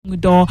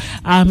Udoh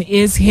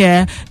is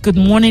here. Good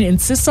morning,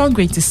 Nsisong.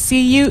 Great to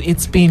see you.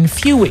 It's been a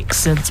few weeks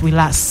since we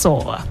last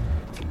saw.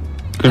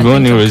 Good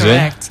morning, Rose.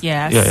 Correct.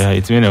 Yes. Yeah,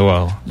 it's been a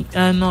while.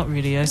 Not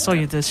really. I saw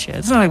you this year.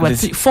 It's not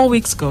like 4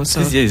 weeks ago.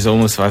 So this year is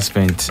almost fast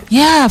spent.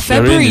 Yeah,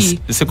 February.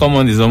 The second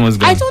month is almost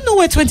gone. I don't know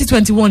where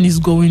 2021 is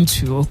going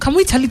to. Can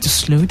we tell it to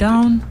slow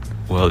down?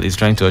 Well, it's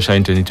trying to usher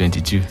in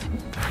 2022.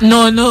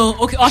 No.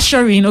 Okay,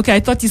 ushering. Okay, I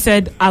thought you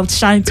said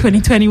outshine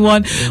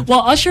 2021.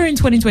 Well, ushering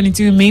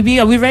 2022, maybe.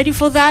 Are we ready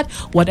for that?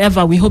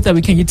 Whatever. We hope that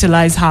we can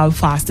utilize how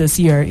fast this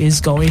year is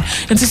going.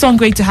 It's so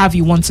great to have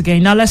you once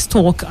again. Now, let's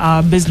talk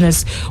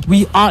business.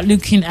 We are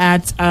looking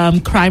at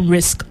crime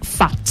risk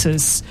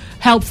factors.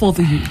 Help for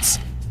the youths.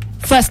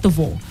 First of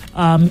all,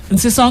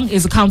 Nsisong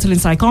is a counseling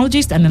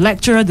psychologist and a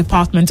lecturer,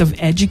 Department of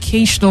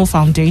Educational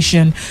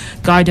Foundation,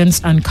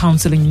 Guidance and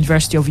Counseling,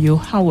 University of Udoh.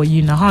 How are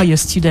you now? How are your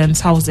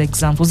students? How was the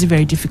exam? Was it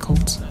very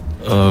difficult?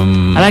 I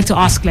like to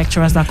ask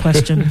lecturers that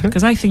question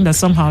because I think that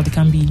somehow they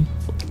can be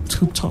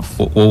too tough.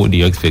 What would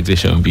your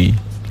expectation be?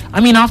 I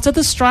mean, after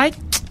the strike,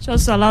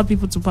 just allow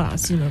people to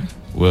pass,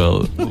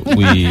 Well,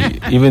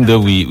 even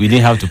though we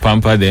didn't have to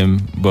pamper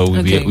them, but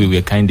we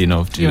were kind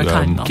enough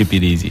to keep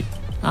it easy.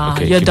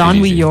 You're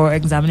done with your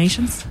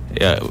examinations?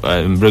 Yeah,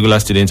 regular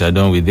students are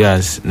done with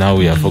theirs. Now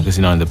we are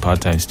focusing on the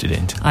part-time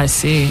student. I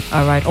see.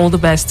 All right. All the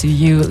best to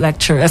you,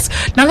 lecturers.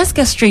 Now let's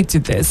get straight to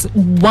this.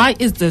 Why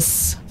is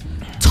this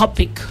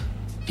topic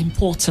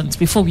important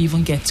before we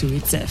even get to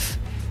it, Zeph?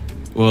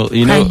 Well,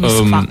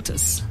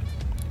 factors.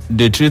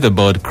 The truth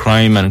about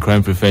crime and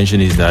crime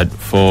prevention is that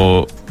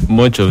for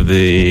much of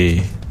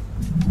the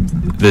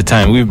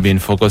time we've been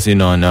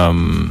focusing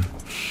on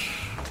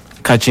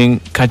catching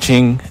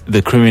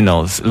the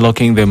criminals,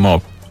 locking them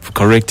up,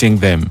 correcting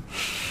them.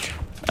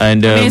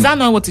 And is that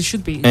not what it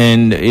should be?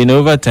 And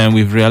over time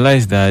we've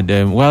realized that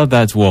while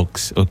that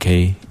works,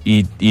 okay,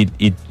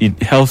 it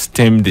helps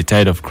stem the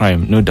tide of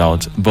crime, no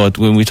doubt. But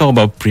when we talk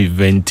about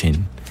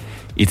preventing,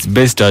 it's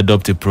best to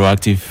adopt a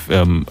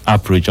proactive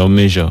approach or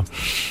measure,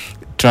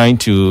 trying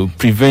to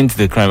prevent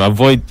the crime,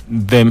 avoid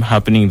them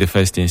happening in the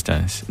first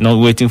instance, not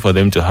waiting for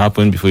them to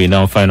happen before you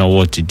now find out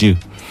what to do.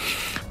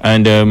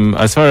 And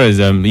as far as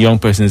young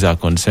persons are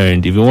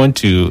concerned, if we want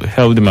to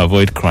help them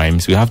avoid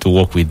crimes, we have to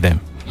work with them.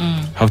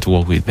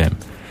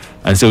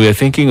 And so we are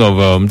thinking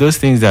of those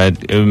things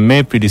that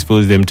may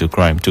predispose them to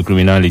crime, to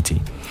criminality,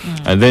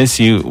 and then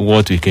see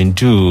what we can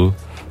do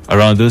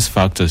around those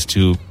factors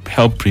to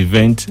help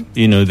prevent,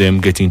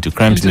 them getting to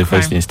crimes in the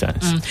first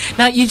instance.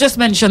 Now, you just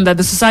mentioned that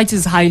the society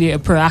is highly not a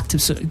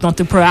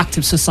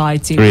proactive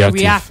society,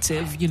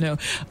 reactive,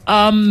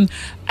 And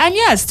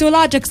yes, to a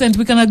large extent,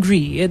 we can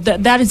agree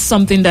that is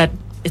something that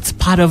it's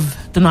part of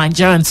the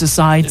Nigerian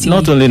society. It's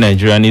not only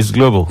Nigerian, it's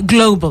global.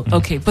 Global,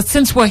 okay. But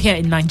since we're here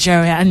in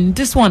Nigeria, and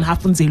this one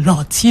happens a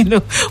lot,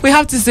 we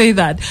have to say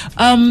that.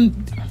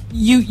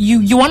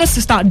 You want us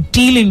to start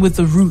dealing with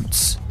the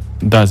roots.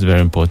 That's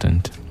very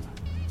important.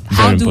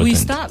 How do we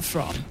start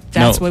from?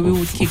 That's where we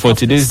would kick for off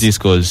today's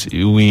discourse,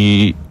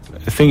 I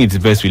think it's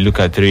best we look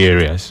at three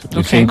areas.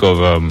 We think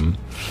of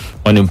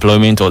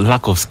unemployment or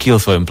lack of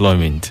skills for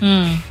employment.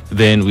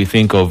 Then we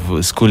think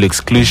of school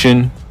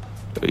exclusion.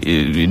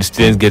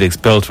 Students get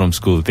expelled from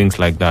school, things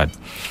like that.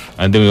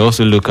 And then we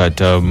also look at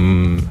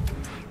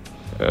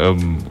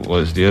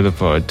what's the other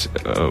part?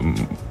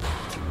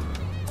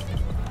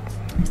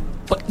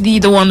 The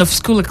one of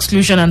school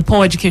exclusion and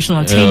poor educational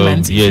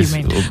attainment. Yes,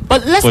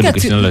 but let's get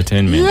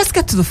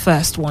to the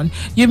first one.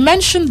 You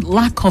mentioned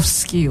lack of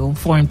skill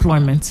for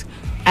employment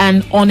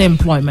and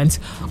unemployment.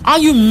 Are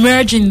you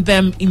merging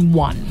them in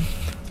one?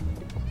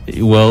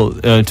 Well,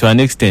 to an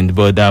extent,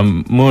 but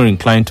I'm more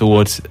inclined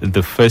towards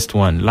the first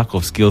one, lack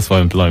of skills for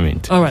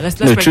employment. All right, let's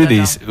the truth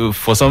is,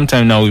 for some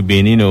time now we've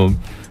been,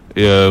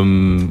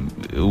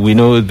 we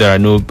know there are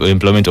no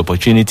employment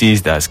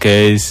opportunities, there are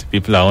scarce,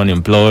 people are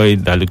unemployed,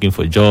 they're looking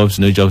for jobs,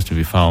 no jobs to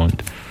be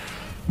found.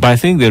 But I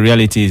think the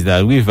reality is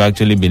that we've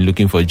actually been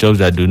looking for jobs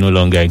that do no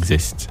longer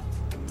exist.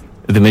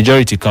 The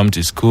majority come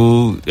to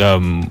school,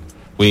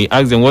 we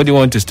ask them, what do you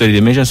want to study?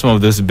 They mention some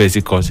of those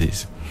basic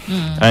courses.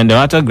 And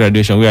after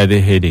graduation, where are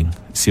they heading?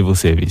 Civil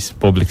service,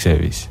 public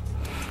service.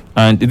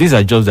 And these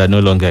are jobs that no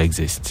longer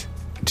exist.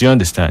 Do you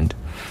understand?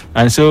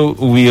 And so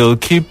we'll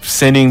keep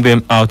sending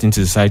them out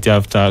into society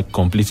after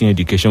completing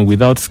education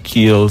without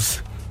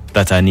skills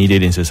that are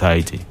needed in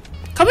society.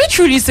 Can we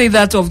truly say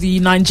that of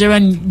the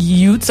Nigerian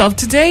youths of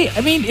today?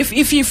 I mean,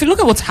 if you look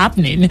at what's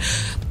happening,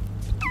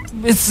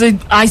 it's an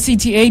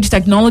ICT age,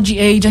 technology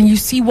age, and you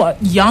see what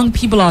young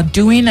people are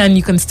doing, and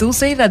you can still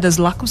say that there's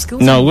lack of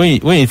skills. Now, when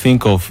you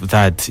think of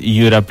that,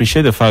 you'd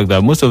appreciate the fact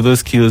that most of those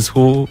skills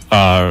who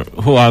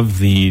have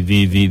the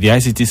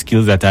ICT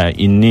skills that are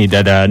in need,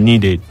 that are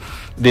needed,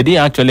 they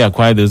didn't actually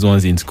acquire those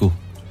ones in school.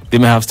 They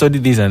may have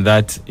studied this and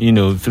that,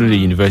 through the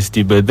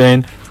university, but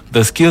then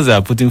the skills that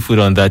are putting food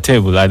on that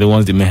table are the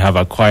ones they may have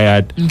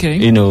acquired,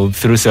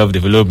 through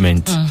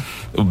self-development,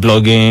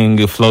 blogging,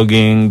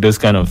 vlogging, those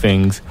kind of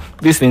things.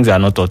 These things are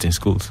not taught in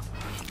schools.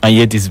 And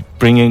yet it's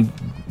bringing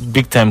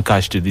big-time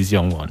cash to these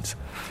young ones.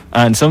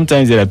 And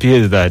sometimes it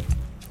appears that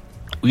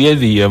where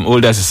the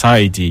older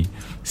society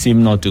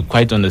seem not to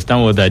quite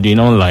understand what they're doing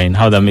online,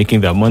 how they're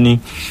making their money,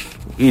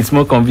 it's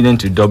more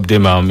convenient to dub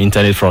them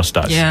internet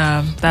fraudsters.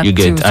 Yeah, that you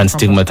get, and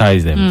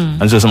stigmatize them.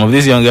 And so some of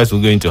these young guys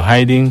will go into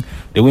hiding.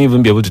 They won't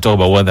even be able to talk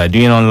about what they're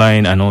doing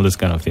online and all those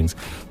kind of things.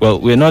 Well,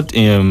 we're not.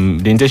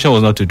 The intention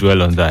was not to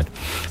dwell on that,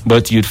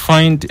 but you'd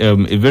find a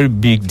very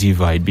big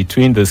divide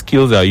between the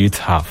skills our youth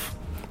have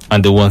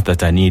and the ones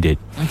that are needed.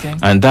 Okay.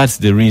 And that's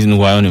the reason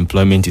why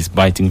unemployment is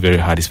biting very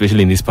hard,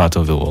 especially in this part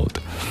of the world.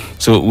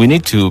 So we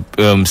need to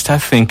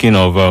start thinking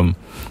of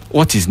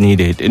what is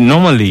needed.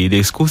 Normally,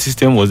 the school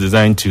system was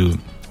designed to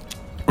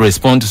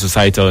respond to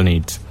societal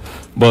needs.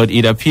 But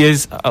it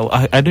appears,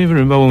 I don't even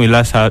remember when we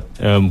last had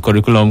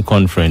curriculum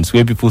conference,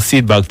 where people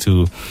sit back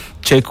to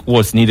check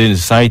what's needed in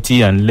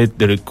society and let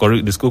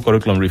the school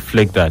curriculum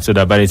reflect that, so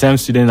that by the time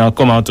students now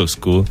come out of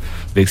school,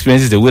 the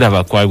experiences they would have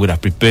acquired would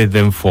have prepared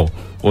them for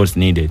what's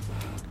needed.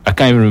 I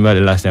can't even remember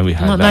the last time we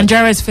had that.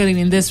 Nigeria is failing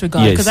in this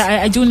regard, because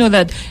I do know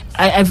that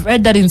I've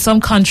read that in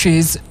some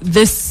countries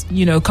this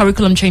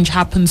curriculum change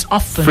happens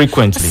often,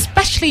 frequently,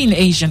 especially in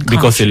Asian countries,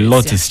 because a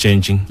lot is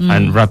changing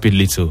and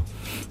rapidly so.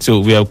 So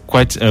we are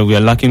we are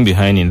lacking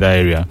behind in that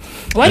area.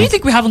 Why do you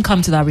think we haven't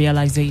come to that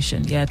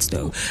realization yet,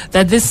 though,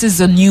 that this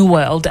is a new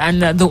world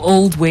and that the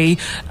old way,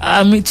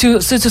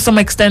 to some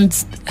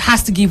extent,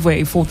 has to give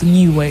way for the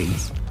new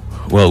ways?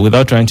 Well,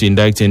 without trying to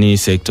indict any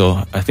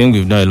sector, I think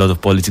we've done a lot of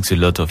politics with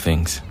a lot of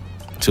things.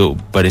 So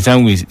by the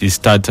time we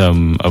start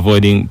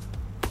avoiding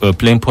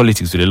playing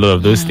politics with a lot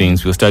of those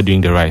things, we'll start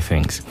doing the right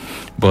things.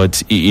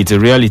 But it's a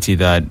reality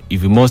that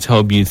if we must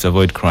help youths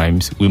avoid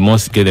crimes, we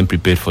must get them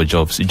prepared for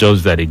jobs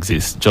that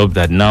exist, jobs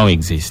that now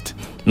exist.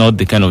 Not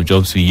the kind of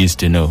jobs we used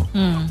to know,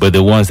 but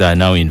the ones that are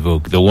now in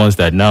vogue, the ones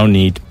that now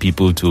need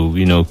people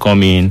to,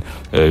 come in,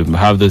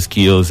 have those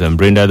skills and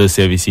render those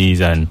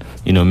services and,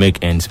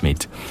 make ends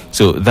meet.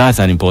 So that's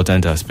an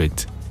important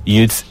aspect.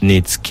 Youth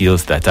need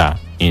skills that are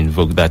in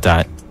vogue, that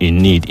are in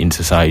need in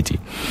society.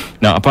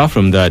 Now, apart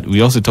from that,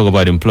 we also talk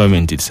about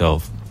employment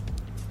itself.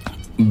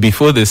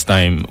 Before this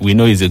time, we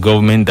know it's the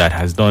government that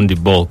has done the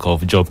bulk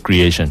of job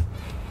creation,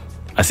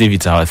 as if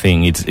it's our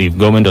thing. If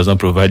government does not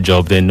provide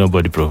job, then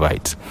nobody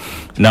provides.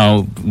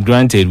 Now,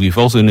 granted, we've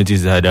also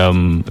noticed that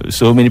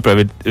so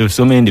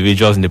many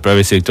individuals in the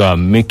private sector are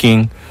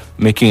making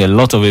a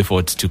lot of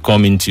efforts to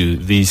come into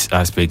this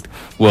aspect.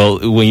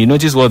 Well, when you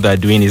notice what they're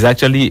doing, is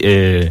actually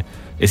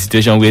a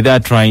situation where they're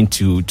trying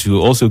to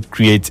also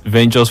create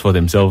ventures for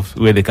themselves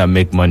where they can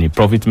make money,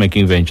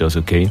 profit-making ventures,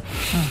 okay?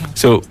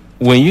 So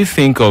when you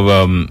think of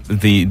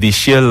the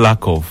sheer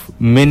lack of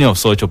many of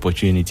such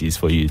opportunities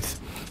for youth,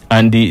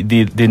 and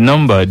the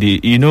number, we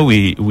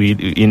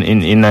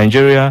in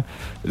Nigeria,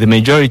 the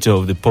majority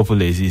of the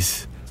populace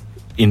is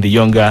in the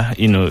younger,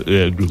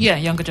 group. Yeah,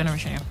 younger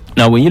generation, yeah.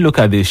 Now, when you look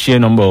at the sheer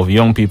number of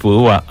young people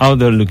who are out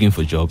there looking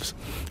for jobs,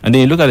 and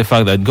then you look at the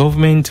fact that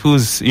government,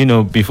 who's,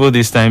 before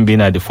this time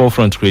been at the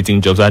forefront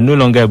creating jobs, are no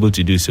longer able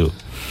to do so.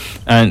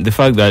 And the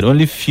fact that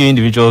only few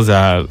individuals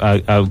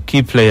are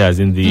key players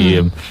in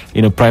the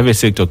private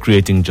sector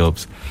creating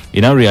jobs,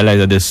 you now realize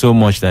that there's so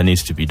much that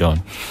needs to be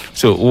done.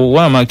 So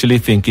what I'm actually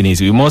thinking is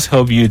we must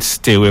help youth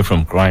stay away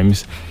from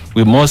crimes.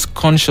 We must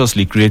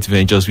consciously create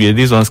ventures where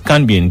these ones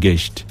can be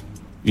engaged,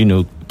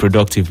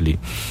 productively.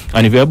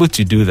 And if we're able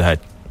to do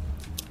that,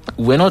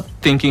 we're not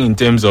thinking in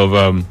terms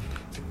of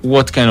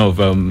what kind of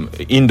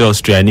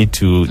industry I need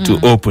to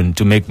open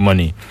to make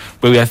money,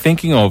 but we are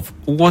thinking of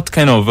what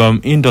kind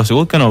of industry,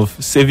 what kind of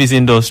service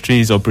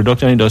industries or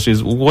production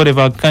industries,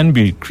 whatever can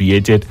be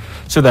created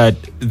so that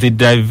the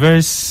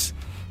diverse,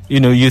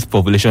 youth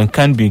population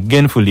can be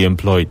gainfully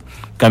employed,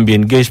 can be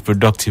engaged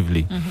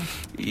productively.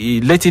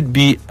 Let it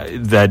be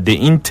that the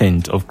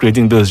intent of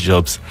creating those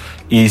jobs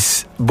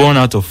is born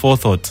out of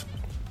forethought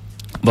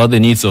about the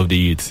needs of the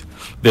youth.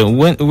 Then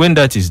when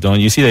that is done,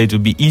 you see that it will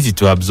be easy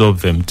to absorb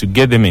them, to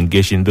get them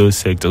engaged in those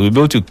sectors. We'll be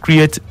able to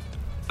create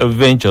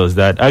ventures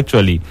that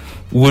actually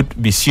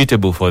would be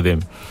suitable for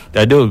them,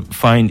 that they'll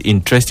find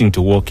interesting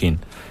to work in.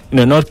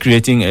 Not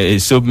creating a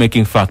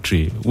soap-making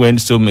factory when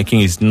soap-making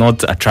is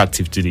not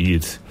attractive to the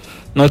youth.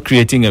 Not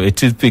creating a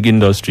toothpick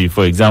industry,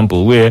 for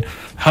example, where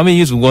how many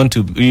youths want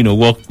to,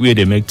 work where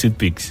they make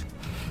toothpicks?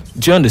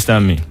 Do you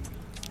understand me?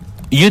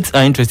 Youths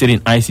are interested in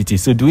ICT,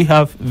 so do we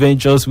have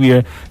ventures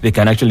where they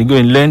can actually go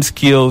and learn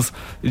skills,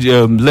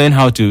 learn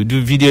how to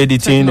do video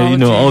editing,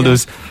 all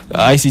those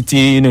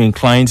ICT,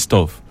 inclined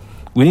stuff?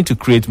 We need to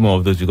create more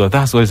of those because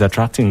that's what is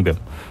attracting them.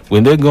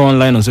 When they go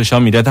online on social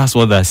media, that's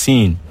what they're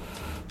seeing.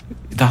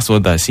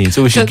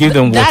 So we should give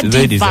them what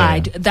they desire.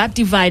 That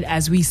divide,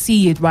 as we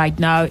see it right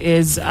now,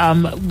 is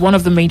one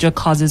of the major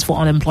causes for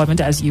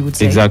unemployment, as you would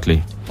say.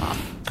 Exactly. Wow,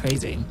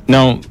 crazy.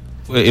 Now,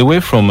 away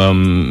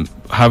from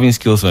having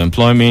skills for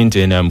employment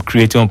and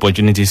creating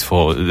opportunities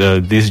for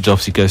these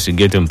job seekers to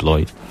get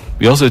employed,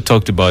 we also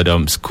talked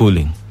about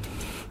schooling.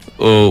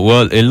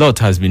 Well, a lot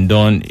has been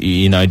done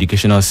in our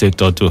educational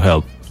sector to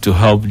help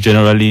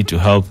generally, to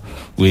help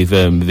with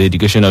the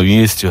education of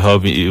youth, to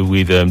help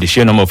with the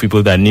sheer number of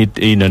people that need,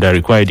 that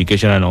require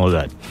education and all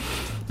that.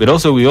 But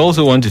also, we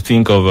also want to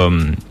think of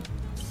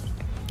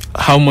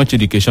how much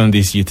education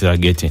these youths are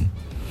getting.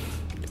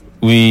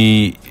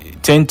 We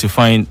tend to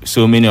find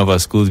so many of our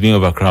schools being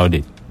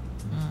overcrowded.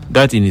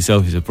 That in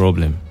itself is a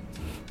problem,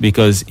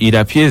 because it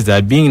appears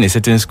that being in a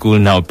certain school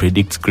now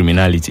predicts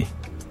criminality.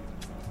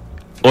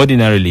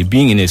 Ordinarily,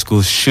 being in a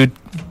school should,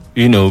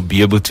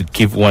 be able to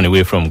keep one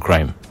away from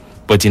crime.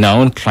 But in our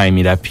own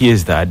climate, it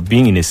appears that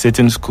being in a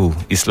certain school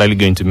is likely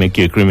going to make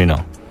you a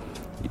criminal.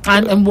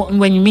 And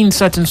when you mean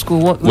certain school,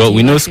 what? Well,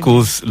 we know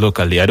schools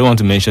locally. I don't want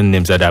to mention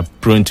names that are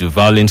prone to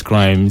violent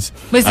crimes.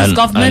 But is this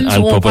government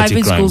and or property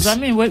private crimes. schools? I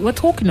mean, we're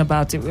talking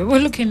about it. We're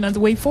looking at the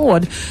way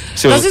forward.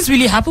 So, does this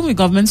really happen with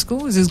government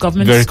schools? Is this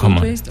government very school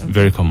common? based? Okay.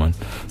 Very common.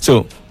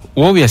 So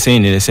what we are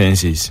saying in a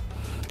sense is,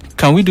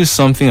 can we do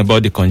something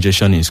about the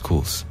congestion in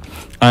schools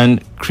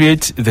and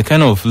create the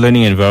kind of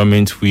learning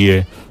environment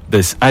where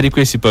there's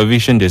adequate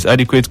supervision, there's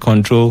adequate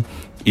control,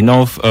 there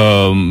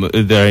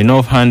are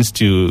enough hands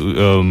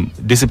to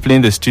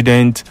discipline the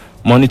student,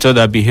 monitor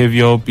their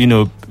behavior.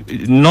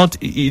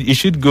 It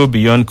should go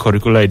beyond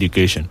curricular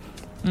education.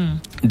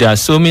 There are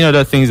so many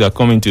other things that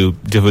come into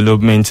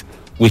development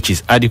which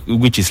is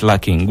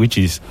lacking, which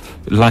is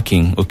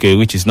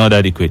not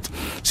adequate.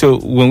 So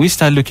when we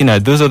start looking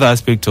at those other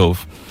aspects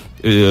of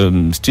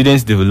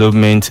students'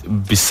 development,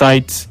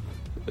 besides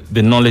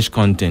the knowledge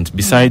content,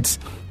 besides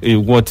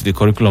what the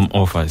curriculum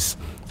offers,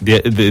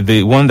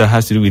 the one that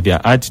has to do with their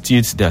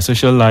attitudes, their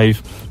social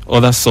life,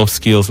 other soft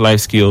skills,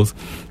 life skills,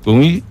 when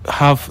we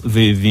have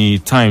the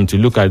time to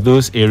look at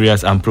those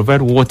areas and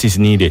provide what is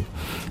needed,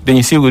 then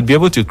you see we'll be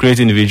able to create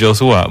individuals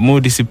who are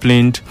more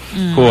disciplined,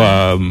 who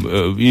are,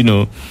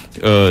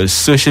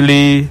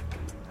 socially,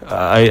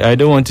 I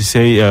don't want to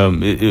say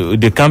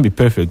they can't be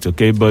perfect,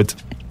 okay, but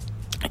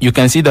you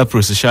can see that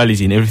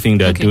prosociality in everything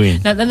they're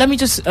doing. Now, let me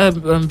just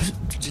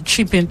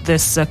chip in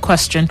this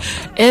question.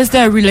 Is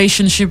there a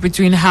relationship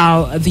between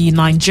how the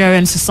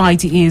Nigerian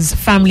society is,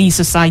 family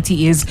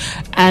society is,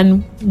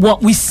 and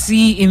what we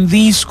see in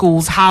these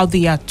schools, how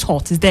they are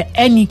taught? Is there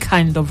any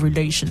kind of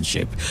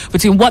relationship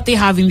between what they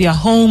have in their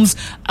homes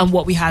and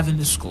what we have in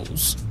the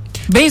schools?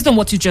 Based on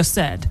what you just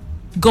said,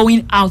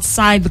 going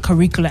outside the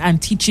curricula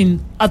and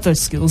teaching other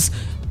skills,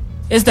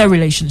 is there a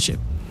relationship?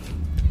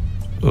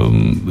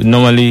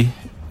 Normally,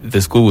 the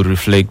school would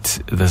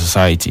reflect the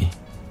society,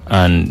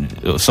 and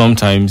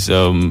sometimes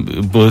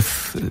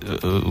both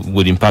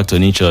would impact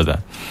on each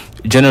other.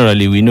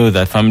 Generally, we know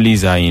that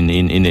families are in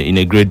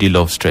a great deal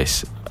of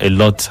stress. A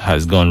lot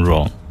has gone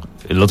wrong.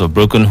 A lot of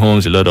broken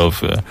homes, a lot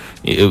of,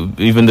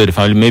 even though the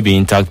family may be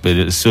intact,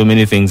 but so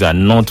many things are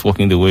not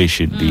working the way it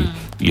should be.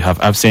 You have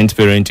absent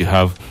parents, you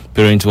have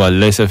parents who are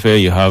laissez-faire,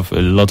 you have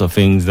a lot of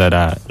things that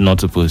are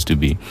not supposed to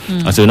be.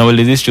 And so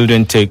normally these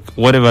children take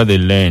whatever they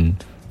learn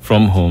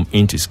from home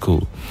into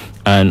school.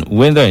 And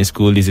when they're in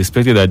school, it's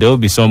expected that there will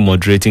be some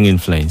moderating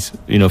influence,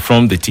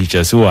 from the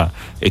teachers who are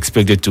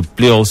expected to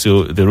play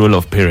also the role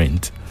of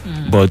parent.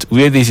 But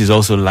where this is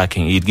also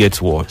lacking, it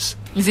gets worse.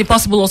 Is it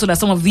possible also that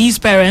some of these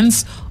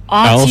parents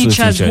are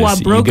teachers who are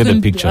broken? You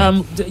get the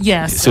picture.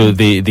 Yes. So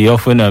they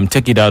often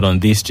take it out on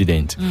these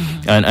students.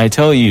 And I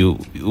tell you,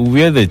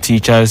 where the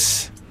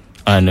teachers,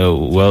 and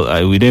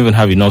we don't even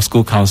have enough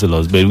school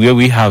counselors, but where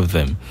we have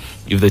them,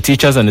 if the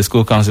teachers and the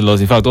school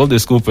counselors, in fact, all the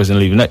school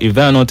personnel, if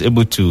they are not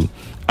able to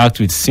act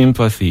with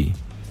sympathy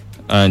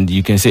and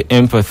you can say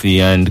empathy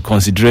and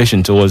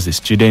consideration towards the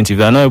student, if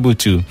they are not able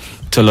to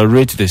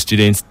tolerate the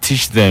students,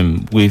 teach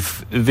them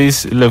with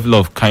this level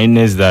of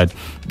kindness that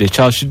the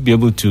child should be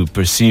able to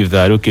perceive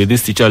that, okay,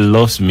 this teacher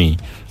loves me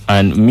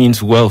and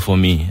means well for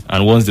me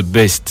and wants the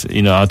best,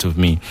 out of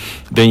me,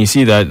 then you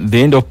see that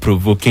they end up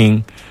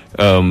provoking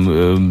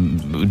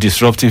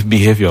disruptive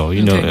behavior,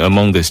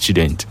 among the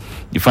student.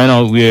 You find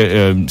out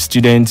where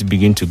students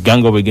begin to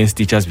gang up against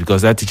teachers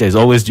because that teacher is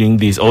always doing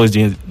this, always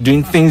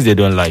doing things they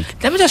don't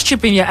like. Let me just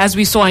chip in here. As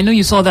we saw, I know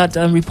you saw that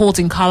report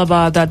in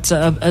Calabar that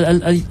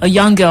a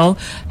young girl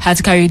had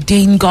to carry a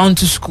Dane gun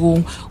to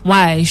school.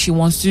 Why? She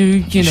wants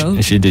to,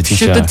 shoot the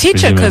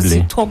teacher because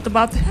he talked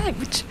about the heck.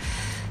 Which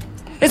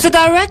it's a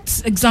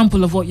direct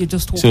example of what you're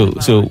just talking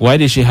about. So why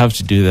did she have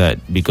to do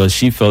that? Because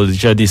she felt the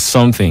teacher did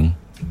something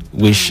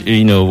which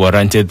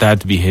warranted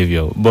that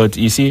behavior. But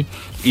you see,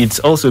 it's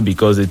also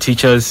because the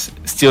teachers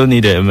still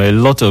need a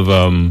lot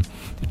of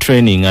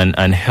training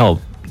and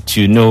help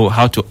to know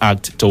how to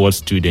act towards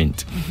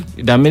students.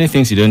 There are many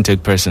things you don't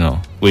take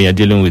personal when you're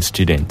dealing with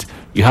students.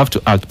 You have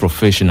to act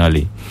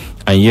professionally.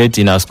 And yet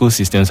in our school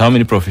systems, how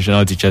many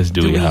professional teachers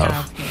do we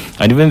have?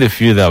 And even the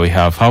few that we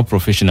have, how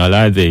professional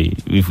are they?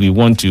 If we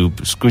want to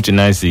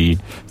scrutinize the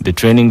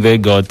training they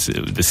got,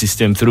 the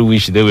system through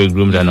which they were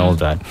groomed and all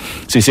that.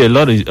 So you see, a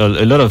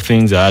lot of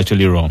things are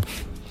actually wrong.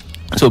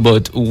 So,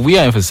 but we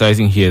are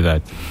emphasizing here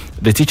that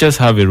the teachers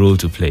have a role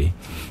to play.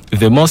 If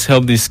they must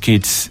help these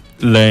kids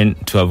learn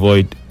to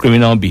avoid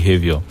criminal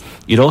behavior,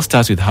 it all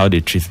starts with how they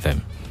treat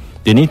them.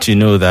 they need to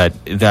know that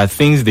there are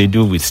things they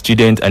do with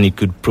students, and it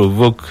could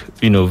provoke,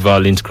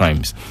 violent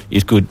crimes.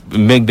 It could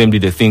make them do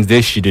the things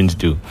they shouldn't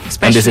do.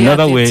 Especially and there's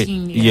another way.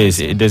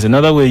 Yes, there's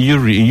another way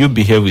you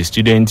behave with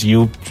students.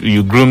 You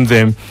groom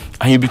them,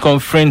 and you become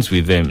friends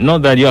with them.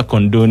 Not that you are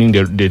condoning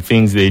the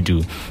things they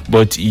do,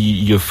 but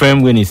you're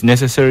firm when it's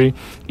necessary.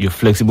 You're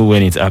flexible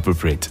when it's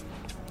appropriate.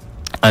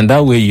 And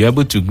that way, you're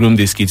able to groom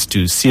these kids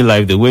to see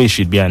life the way it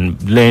should be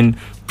and learn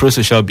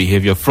pro-social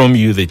behavior from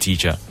you, the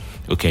teacher.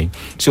 Okay,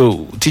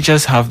 so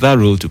teachers have that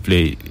role to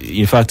play.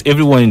 In fact,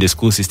 everyone in the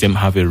school system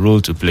have a role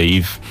to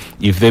play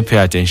if they pay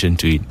attention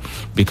to it.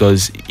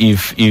 Because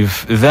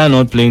if they're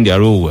not playing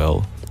their role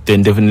well,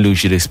 then definitely we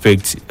should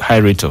expect high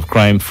rates of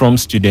crime from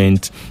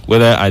students,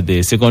 whether at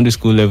the secondary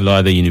school level or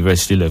at the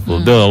university level.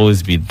 There'll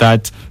always be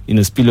that,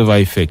 spillover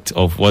effect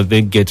of what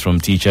they get from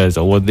teachers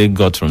or what they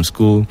got from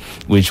school,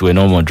 which were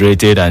not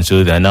moderated, and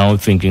so they're now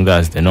thinking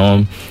that's the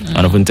norm.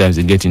 And oftentimes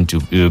they get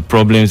into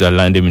problems that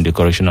land them in the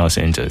correctional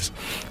centers.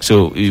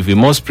 So if we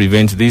must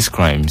prevent these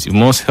crimes, we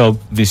must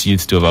help these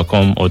youths to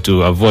overcome or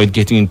to avoid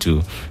getting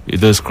into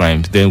those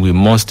crimes, then we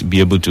must be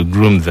able to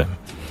groom them.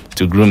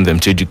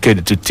 To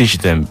educate, to teach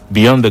them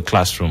beyond the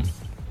classroom.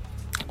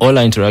 All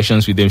our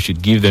interactions with them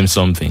should give them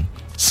something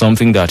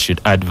that should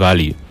add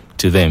value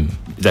to them,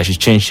 that should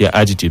change their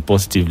attitude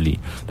positively,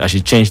 that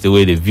should change the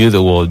way they view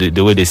the world,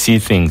 the way they see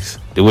things,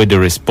 the way they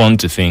respond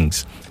to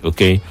things.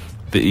 Okay,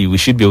 we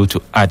should be able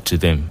to add to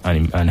them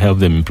and help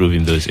them improve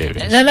in those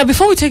areas. Now,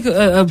 before we take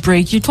a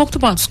break, you talked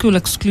about school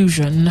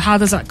exclusion. How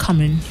does that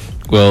come in?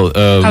 Well,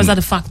 how is that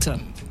a factor?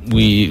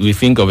 We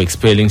think of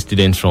expelling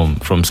students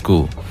from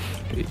school.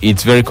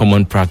 It's very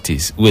common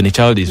practice. When a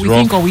child is we rough...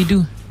 We think or we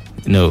do?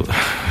 No.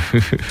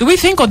 Do we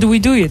think or do we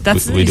do it?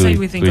 That's we do it.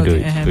 We think. We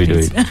do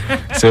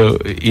it. So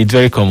it's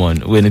very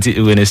common. When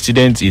a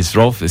student is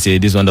rough, they say,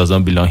 this one does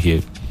not belong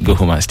here. Go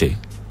home and stay.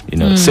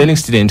 Sending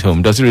student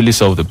home, does it really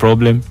solve the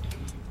problem?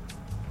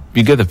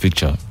 You get the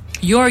picture.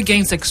 You're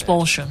against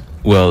expulsion.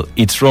 Well,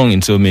 it's wrong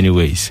in so many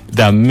ways.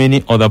 There are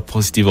many other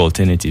positive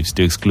alternatives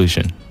to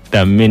exclusion.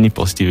 There are many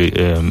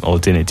positive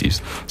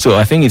alternatives. So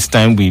I think it's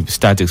time we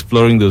start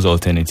exploring those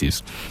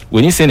alternatives.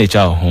 When you send a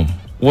child home,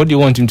 what do you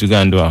want him to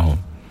go and do at home?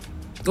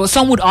 Well,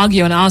 some would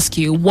argue and ask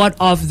you, what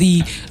of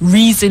the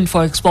reason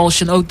for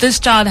expulsion? Oh, this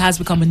child has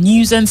become a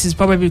nuisance. He's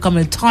probably become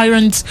a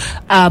tyrant.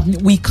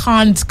 We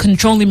can't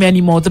control him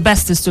anymore. The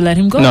best is to let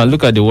him go. Now,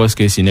 look at the worst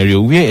case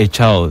scenario where a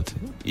child,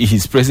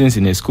 his presence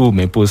in a school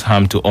may pose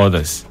harm to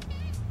others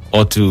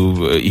or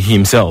to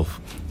himself.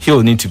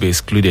 He'll need to be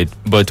excluded.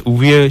 But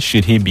where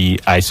should he be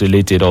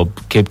isolated or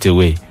kept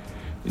away?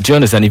 Do you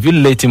understand? If you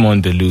let him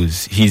on the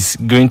loose, he's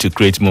going to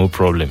create more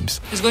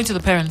problems. He's going to the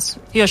parents.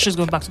 He or she's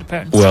going back to the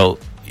parents. Well,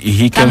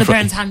 he came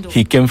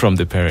from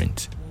the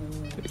parent.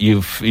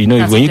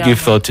 When you give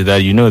thought to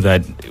that, you know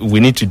that we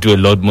need to do a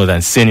lot more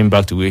than send him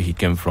back to where he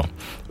came from.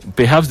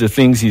 Perhaps the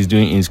things he's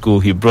doing in school,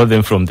 he brought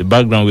them from the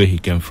background where he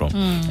came from.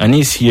 And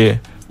he's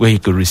here where he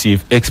could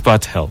receive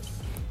expert help.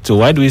 So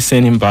why do we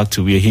send him back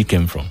to where he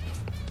came from?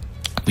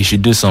 We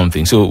should do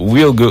something. So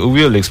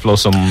we'll explore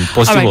some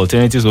positive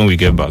alternatives when we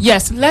get back.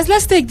 Yes,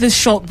 let's take this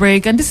short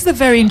break. And this is a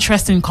very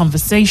interesting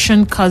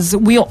conversation because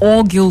we are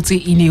all guilty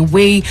in a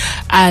way.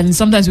 And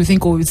sometimes we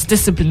think, it's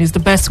discipline is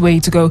the best way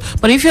to go.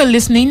 But if you're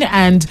listening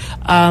and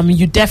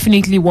you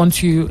definitely want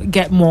to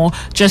get more,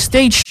 just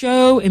stage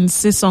show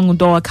Nsisong,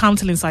 Udoh, a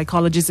counseling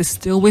psychologist, is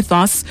still with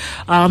us,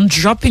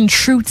 dropping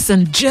truths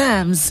and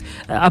gems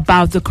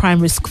about the crime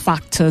risk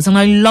factors. And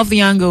I love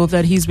the angle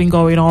that he's been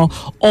going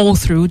all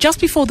through. Just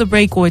before the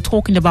break, we're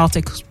talking about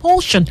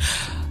expulsion.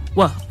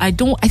 Well, I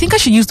think I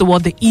should use the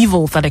word the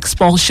evil that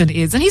expulsion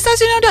is. And he says,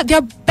 that there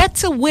are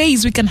better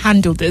ways we can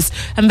handle this.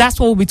 And that's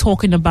what we'll be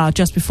talking about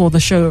just before the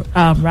show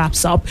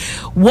wraps up.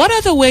 What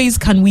other ways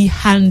can we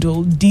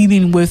handle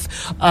dealing with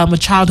a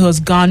child who has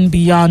gone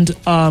beyond,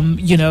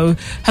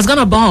 has gone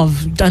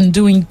above and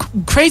doing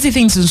crazy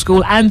things in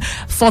school? And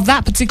for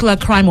that particular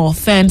crime or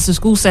offense, the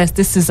school says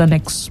this is an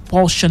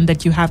expulsion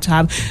that you have to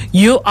have.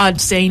 You are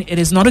saying it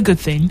is not a good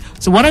thing.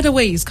 So what other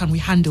ways can we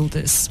handle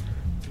this?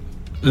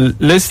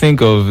 Let's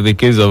think of the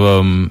case of,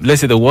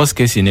 let's say the worst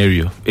case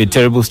scenario, a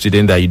terrible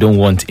student that you don't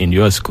want in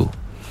your school.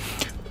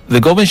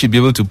 The government should be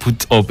able to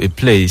put up a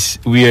place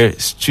where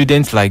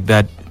students like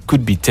that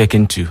could be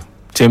taken to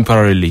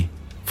temporarily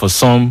for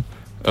some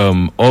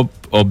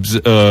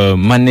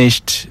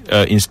managed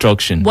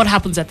instruction. What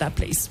happens at that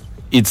place?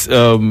 It's,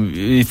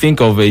 you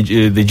think of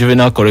the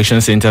juvenile correction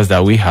centers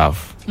that we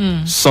have.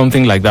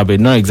 Something like that, but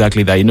not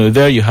exactly that.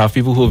 There you have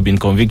people who have been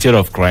convicted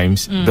of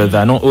crimes, but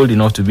they're not old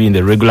enough to be in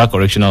the regular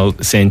correctional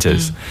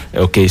centers.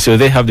 Okay, so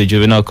they have the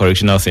juvenile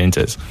correctional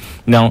centers.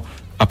 Now,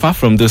 apart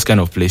from those kind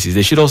of places,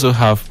 they should also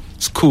have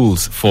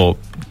schools for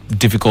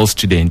difficult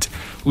students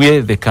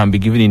where they can be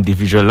given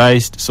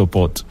individualized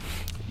support.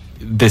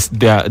 They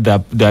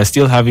are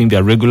still having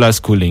their regular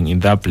schooling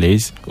in that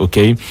place,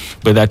 okay,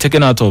 but they're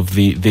taken out of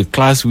the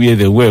class where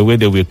they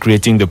were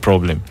creating the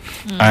problem.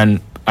 And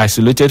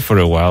isolated for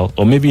a while,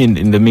 or maybe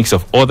in the mix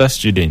of other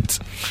students,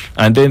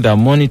 and then they're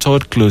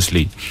monitored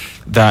closely.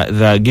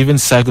 They're given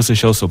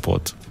psychosocial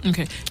support.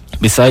 Okay.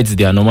 Besides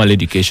their normal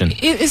education.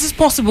 Is it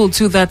possible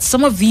too that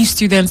some of these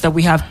students that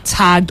we have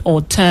tagged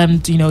or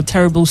termed,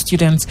 terrible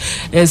students,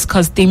 is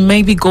because they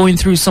may be going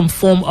through some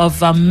form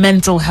of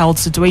mental health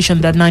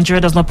situation that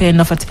Nigeria does not pay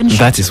enough attention?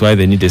 That is why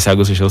they need the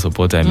psychosocial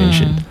support I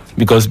mentioned.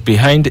 Because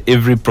behind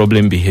every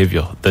problem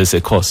behavior, there's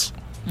a cause.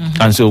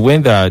 And so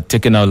when they are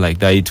taken out like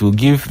that, it will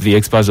give the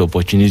experts the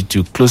opportunity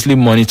to closely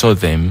monitor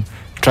them,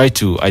 try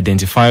to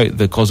identify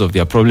the cause of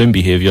their problem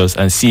behaviors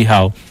and see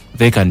how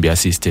they can be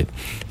assisted.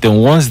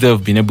 Then once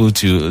they've been able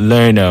to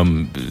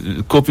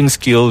learn coping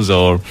skills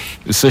or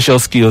social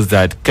skills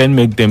that can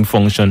make them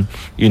function,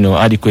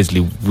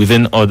 adequately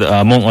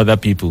among other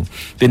people,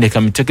 then they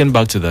can be taken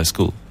back to their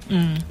school.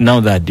 Now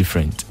they're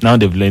different. Now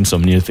they've learned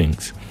some new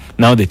things.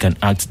 Now they can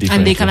act differently.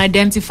 And they can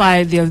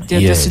identify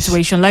their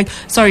situation. Like,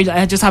 sorry,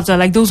 I just have to,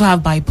 like those who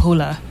have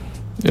bipolar.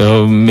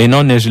 May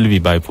not necessarily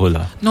be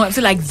bipolar. No, I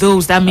feel like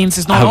those. That means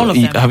it's not all of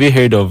them. Have you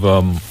heard of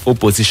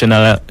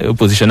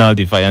oppositional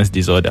defiance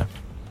disorder?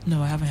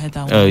 No, I haven't heard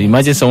that one.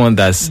 Imagine someone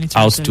that's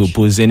out to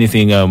oppose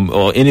anything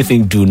or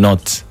anything do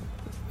not.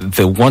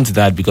 They want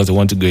that because they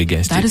want to go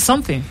against it. That is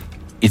something.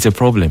 It's a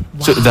problem.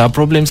 Wow. So there are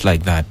problems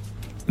like that.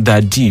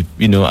 They're deep,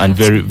 and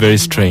very, very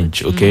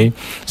strange, okay?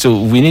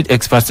 So we need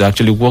experts to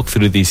actually walk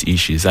through these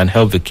issues and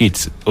help the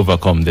kids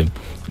overcome them.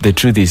 The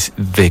truth is,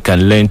 they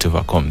can learn to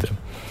overcome them.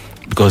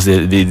 Because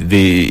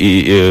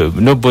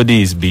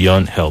nobody is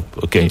beyond help,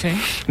 okay?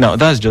 Now,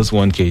 that's just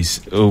one case.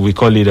 We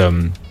call it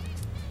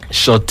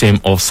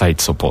short-term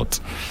off-site support.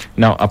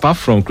 Now, apart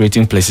from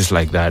creating places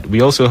like that, we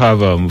also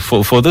have,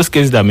 for those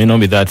cases that may not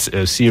be that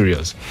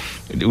serious,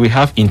 we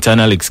have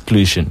internal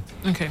exclusion.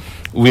 Okay.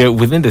 Where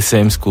within the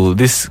same school,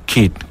 this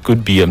kid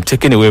could be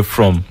taken away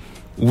from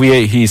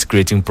where he is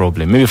creating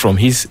problem, maybe from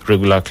his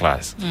regular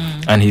class,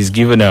 and he's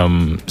given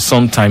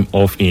some time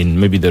off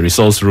in maybe the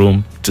resource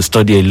room to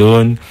study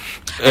alone.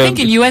 I think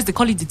in US they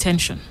call it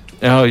detention.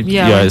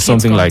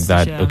 Something like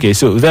that. Yeah. Okay,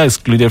 so they're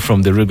excluded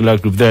from the regular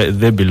group.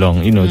 They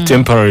belong,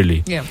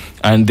 temporarily. Yeah.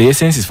 And the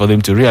essence is for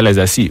them to realize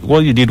that, see, what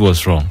you did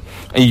was wrong.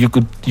 And you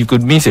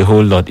could miss a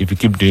whole lot if you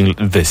keep doing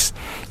this.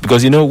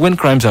 Because, when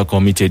crimes are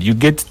committed, you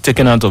get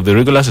taken out of the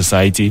regular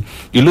society,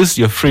 you lose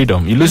your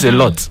freedom, you lose a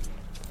lot.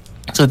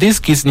 So these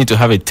kids need to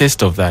have a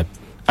taste of that.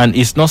 And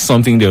it's not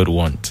something they would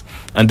want.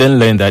 And then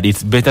learn that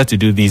it's better to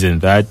do this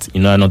and that,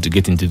 not to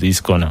get into this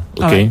corner.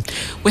 Okay?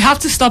 Right. We have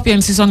to stop here,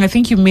 Nsisong. I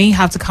think you may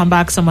have to come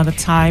back some other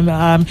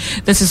time.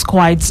 This is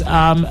quite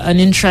an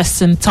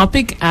interesting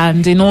topic.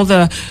 And in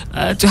order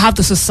to have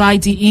the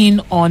society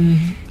in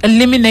on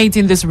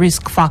eliminating these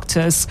risk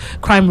factors,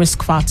 crime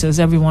risk factors,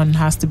 everyone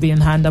has to be in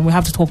hand. And we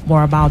have to talk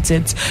more about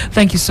it.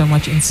 Thank you so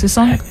much,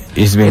 Nsisong.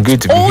 It's been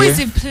good to be here. Always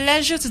a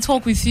pleasure to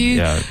talk with you.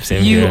 Yeah,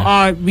 same you here.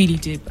 are really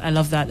deep. I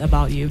love that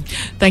about you.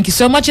 Thank you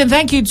so much. And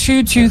thank you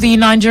to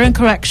the Nigerian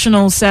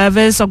Correctional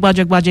Service.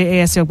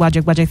 Ogbaje, ASA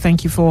Ogbaje,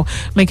 thank you for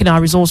making our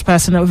resource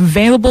person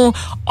available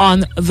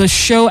on the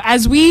show.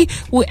 As we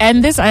will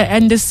end this, I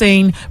end this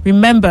saying,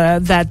 remember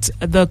that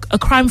a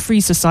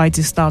crime-free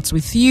society starts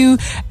with you,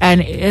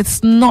 and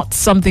it's not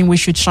something we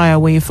should shy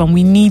away from.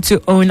 We need to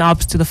own up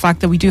to the fact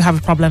that we do have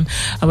a problem,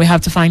 and we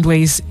have to find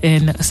ways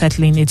in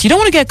settling it. You don't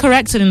want to get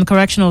corrected in the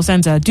correctional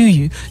center, do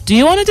you? Do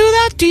you want to do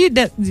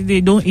that?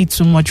 They don't eat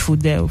too much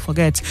food there.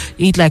 Forget,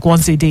 eat like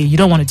once a day. You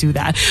don't want to do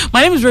that.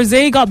 My name is Rose.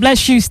 God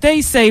bless you.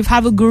 Stay safe.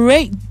 Have a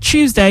great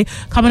Tuesday.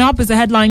 Coming up is the headline.